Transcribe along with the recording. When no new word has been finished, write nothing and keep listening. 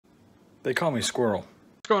They call me Squirrel.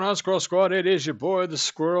 What's going on, Squirrel Squad? It is your boy, the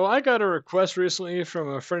Squirrel. I got a request recently from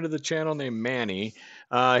a friend of the channel named Manny.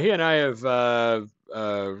 He and I have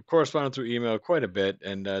corresponded through email quite a bit,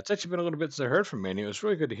 and it's actually been a little bit since I heard from Manny. It was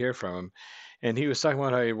really good to hear from him. And he was talking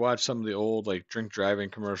about how he watched some of the old like drink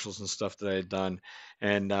driving commercials and stuff that I had done,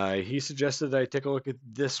 and he suggested that I take a look at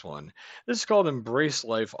this one. This is called "Embrace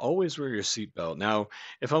Life. Always wear your seatbelt." Now,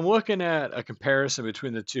 if I'm looking at a comparison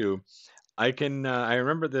between the two, I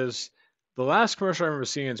remember the last commercial I remember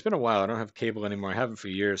seeing. It's been a while. I don't have cable anymore. I haven't for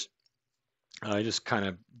years. I just kind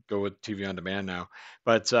of go with TV on demand now.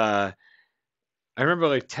 But I remember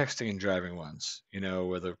like texting and driving ones,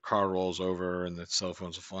 where the car rolls over and the cell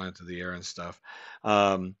phones are flying through the air and stuff.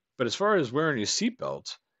 But as far as wearing your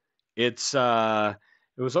seatbelt, it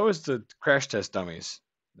was always the crash test dummies,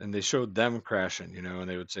 and they showed them crashing, and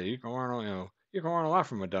they would say you can learn, you can learn a lot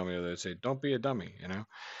from a dummy, or they'd say don't be a dummy.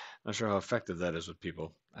 Not sure how effective that is with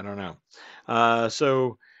people. I don't know.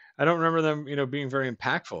 So I don't remember them, being very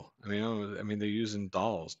impactful. I mean, they're using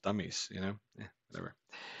dolls, dummies. Whatever.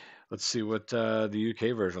 Let's see what the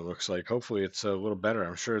UK version looks like. Hopefully, it's a little better.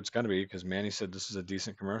 I'm sure it's going to be because Manny said this is a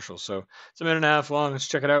decent commercial. So it's a minute and a half long. Let's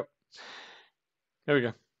check it out. There we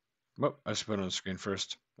go. Oh, I should put it on the screen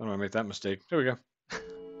first. I don't want to make that mistake. There we go.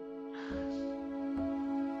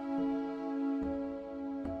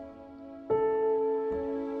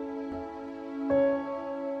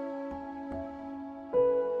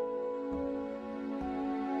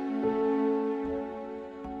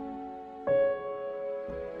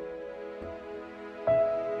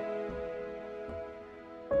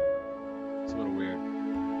 It's a little weird.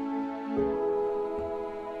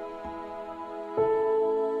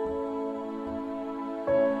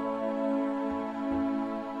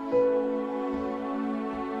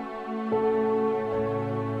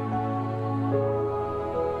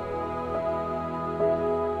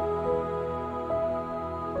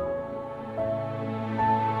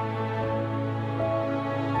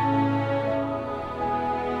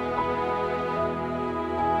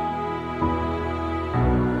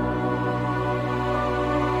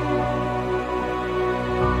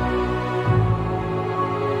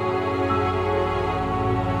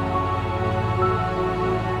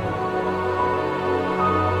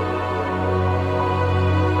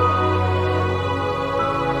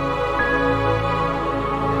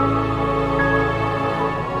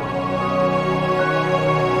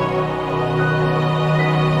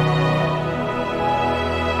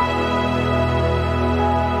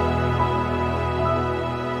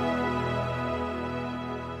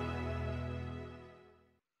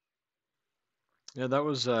 Yeah, that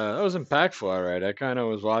was impactful. All right, I kind of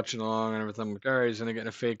was watching along and everything. I'm like, all right, he's gonna get in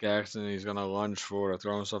a fake accident. He's gonna lunge for it or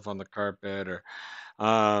throw himself on the carpet or,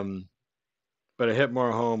 um, but it hit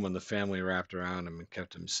more home when the family wrapped around him and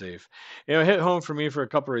kept him safe. It hit home for me for a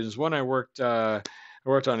couple of reasons. One, I worked on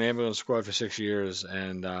an ambulance squad for 6 years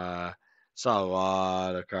and saw a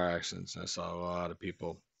lot of car accidents. I saw a lot of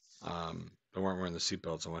people that weren't wearing the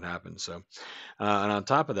seatbelts and what happened. So, and on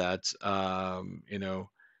top of that,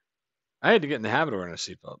 I had to get in the habit of wearing a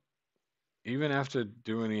seatbelt. Even after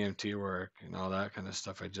doing EMT work and all that kind of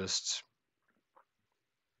stuff, I just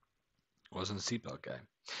wasn't a seatbelt guy.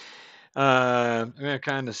 I mean, I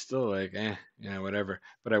kind of still like, whatever.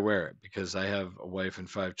 But I wear it because I have a wife and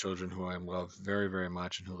 5 children who I love very, very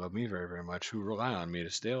much and who love me very, very much, who rely on me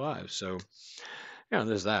to stay alive. So,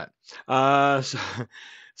 there's that. So,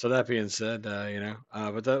 so that being said,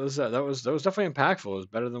 but that was definitely impactful. It was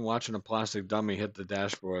better than watching a plastic dummy hit the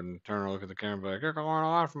dashboard and turn and look at the camera and be like, "You're going a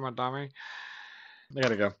lot from a dummy." I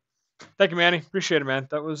gotta go. Thank you, Manny. Appreciate it, man.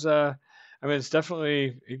 That was I mean, it's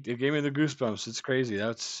definitely it gave me the goosebumps. It's crazy.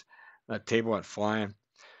 That table went flying.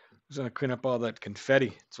 Who's gonna clean up all that confetti?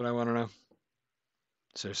 That's what I want to know.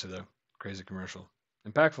 Seriously though, crazy commercial,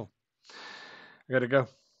 impactful. I gotta go.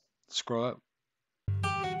 Scroll up.